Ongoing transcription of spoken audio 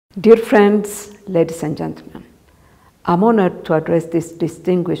Dear friends, ladies and gentlemen, I'm honored to address this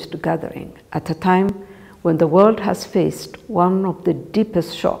distinguished gathering at a time when the world has faced one of the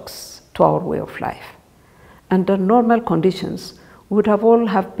deepest shocks to our way of life. Under normal conditions, we would have all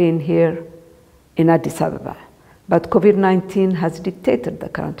have been here in Addis Ababa, but COVID-19 has dictated the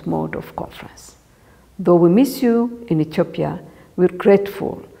current mode of conference. Though we miss you in Ethiopia, we're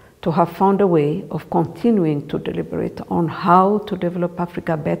grateful to have found a way of continuing to deliberate on how to develop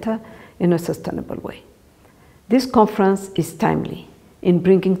Africa better in a sustainable way. This conference is timely in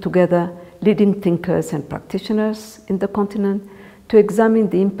bringing together leading thinkers and practitioners in the continent to examine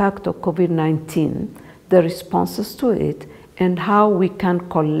the impact of COVID-19, the responses to it, and how we can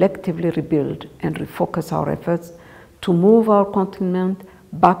collectively rebuild and refocus our efforts to move our continent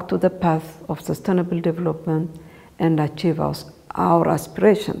back to the path of sustainable development and achieve our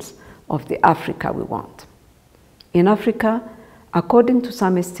aspirations of the Africa we want. In Africa, according to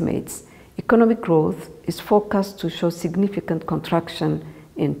some estimates, economic growth is forecast to show significant contraction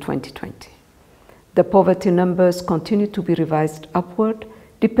in 2020. The poverty numbers continue to be revised upward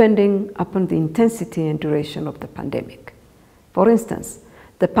depending upon the intensity and duration of the pandemic. For instance,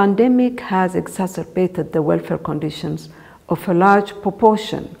 the pandemic has exacerbated the welfare conditions of a large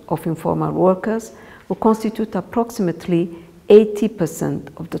proportion of informal workers who constitute approximately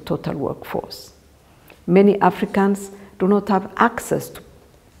 80% of the total workforce. Many Africans do not have access to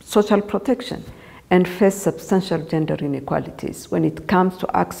social protection and face substantial gender inequalities when it comes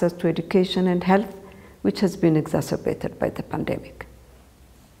to access to education and health, which has been exacerbated by the pandemic.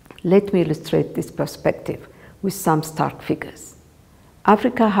 Let me illustrate this perspective with some stark figures.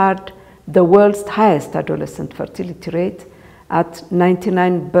 Africa had the world's highest adolescent fertility rate at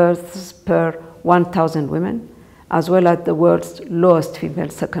 99 births per 1,000 women, as well as the world's lowest female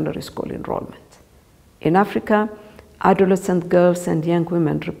secondary school enrollment. In Africa, adolescent girls and young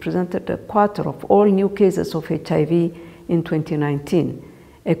women represented a quarter of all new cases of HIV in 2019,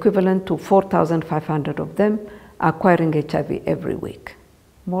 equivalent to 4,500 of them acquiring HIV every week.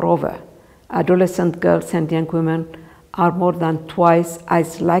 Moreover, adolescent girls and young women are more than twice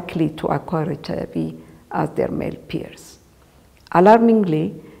as likely to acquire HIV as their male peers.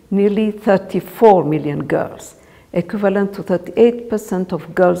 Alarmingly, nearly 34 million girls, equivalent to 38%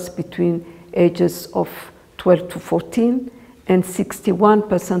 of girls between ages of 12 to 14 and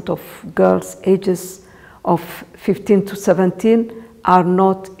 61% of girls ages of 15 to 17 are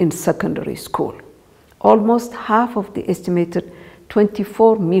not in secondary school. Almost half of the estimated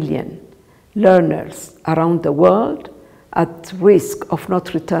 24 million learners around the world at risk of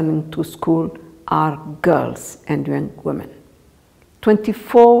not returning to school are girls and young women.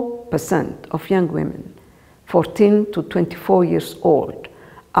 24% of young women 14 to 24 years old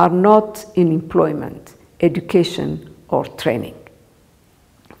are not in employment, education, or training.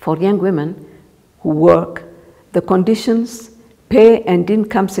 For young women who work, the conditions, pay and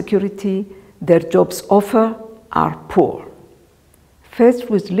income security their jobs offer are poor. Faced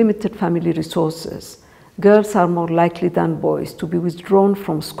with limited family resources, girls are more likely than boys to be withdrawn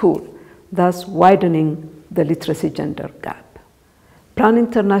from school, thus widening the literacy gender gap. Plan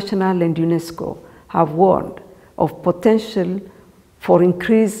International and UNESCO have warned of potential for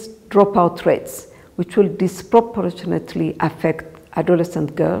increased dropout rates, which will disproportionately affect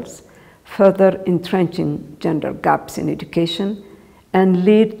adolescent girls, further entrenching gender gaps in education, and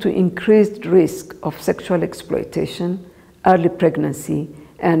lead to increased risk of sexual exploitation, early pregnancy,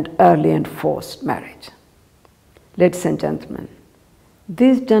 and early and forced marriage. Ladies and gentlemen,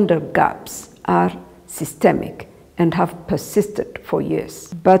 these gender gaps are systemic and have persisted for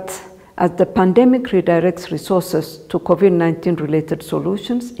years. But as the pandemic redirects resources to COVID-19 related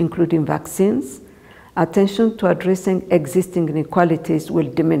solutions, including vaccines, attention to addressing existing inequalities will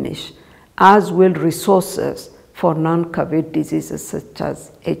diminish, as will resources for non-COVID diseases such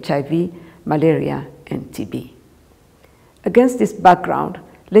as HIV, malaria, and TB. Against this background,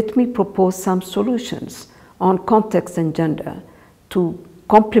 let me propose some solutions on context and gender to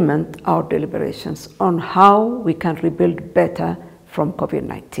complement our deliberations on how we can rebuild better from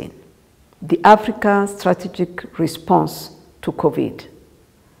COVID-19. The Africa strategic response to COVID,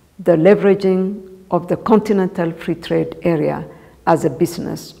 the leveraging of the continental free trade area as a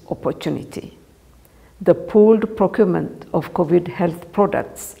business opportunity, the pooled procurement of COVID health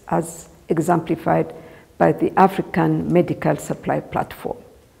products as exemplified by the African Medical Supply Platform,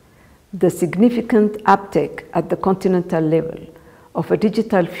 the significant uptake at the continental level of a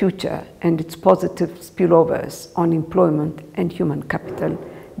digital future and its positive spillovers on employment and human capital,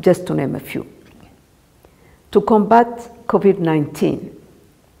 just to name a few. To combat COVID-19,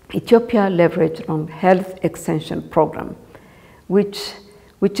 Ethiopia leveraged on health extension program, which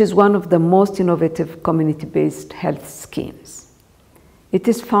which is one of the most innovative community-based health schemes. It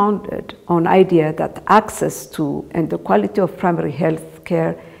is founded on the idea that access to and the quality of primary health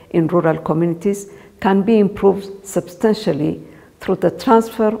care in rural communities can be improved substantially through the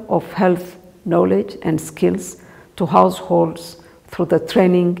transfer of health knowledge and skills to households through the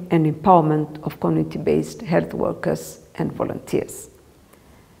training and empowerment of community-based health workers and volunteers.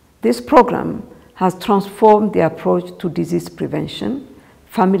 This program has transformed the approach to disease prevention,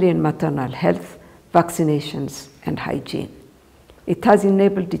 family and maternal health, vaccinations, and hygiene. It has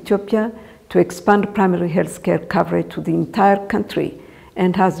enabled Ethiopia to expand primary health care coverage to the entire country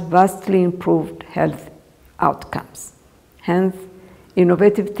and has vastly improved health outcomes. Hence,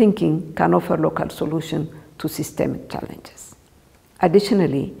 innovative thinking can offer local solutions to systemic challenges.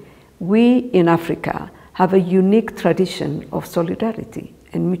 Additionally, we in Africa have a unique tradition of solidarity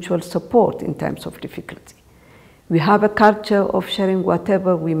and mutual support in times of difficulty. We have a culture of sharing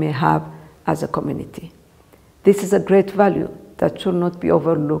whatever we may have as a community. This is a great value that should not be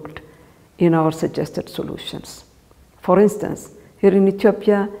overlooked in our suggested solutions. For instance, here in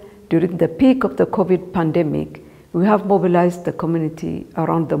Ethiopia, during the peak of the COVID pandemic, we have mobilized the community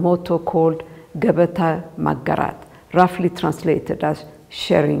around the motto called Gebeta Magarat, roughly translated as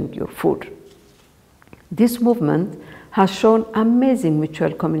sharing your food. This movement has shown amazing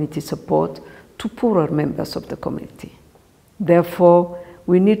mutual community support to poorer members of the community. Therefore,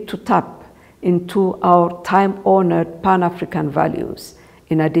 we need to tap into our time-honored Pan-African values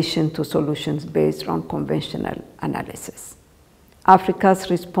in addition to solutions based on conventional analysis.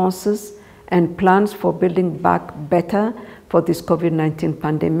 Africa's responses and plans for building back better for this COVID-19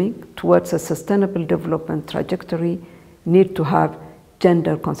 pandemic towards a sustainable development trajectory need to have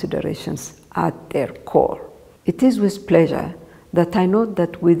gender considerations at their core. It is with pleasure that I note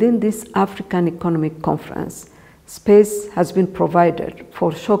that within this African Economic Conference, space has been provided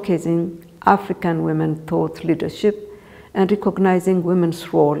for showcasing African women thought leadership and recognizing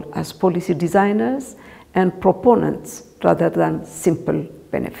women's role as policy designers and proponents rather than simple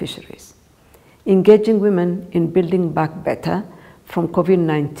beneficiaries. Engaging women in building back better from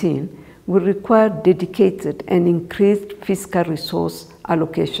COVID-19 will require dedicated and increased fiscal resource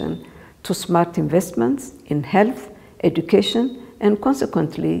allocation to smart investments in health, education, and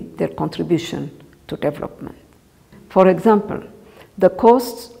consequently their contribution to development. For example, the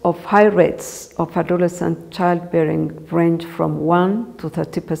costs of high rates of adolescent childbearing range from 1 to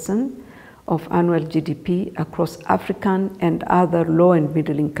 30% of annual GDP across African and other low and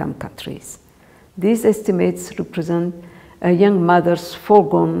middle income countries. These estimates represent a young mother's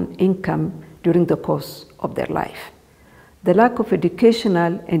foregone income during the course of their life. The lack of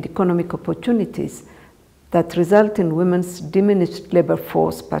educational and economic opportunities that result in women's diminished labor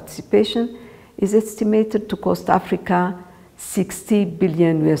force participation is estimated to cost Africa $60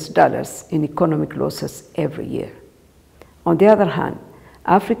 billion in economic losses every year. On the other hand,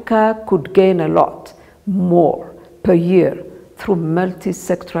 Africa could gain a lot more per year through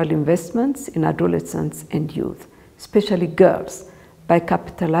multi-sectoral investments in adolescents and youth, especially girls, by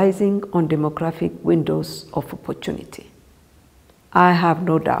capitalizing on demographic windows of opportunity. I have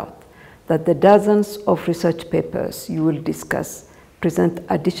no doubt that the dozens of research papers you will discuss present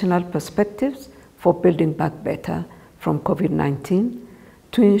additional perspectives for building back better from COVID-19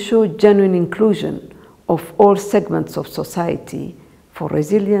 to ensure genuine inclusion of all segments of society for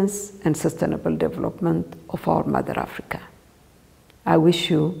resilience and sustainable development of our Mother Africa. I wish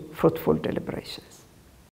you fruitful deliberation.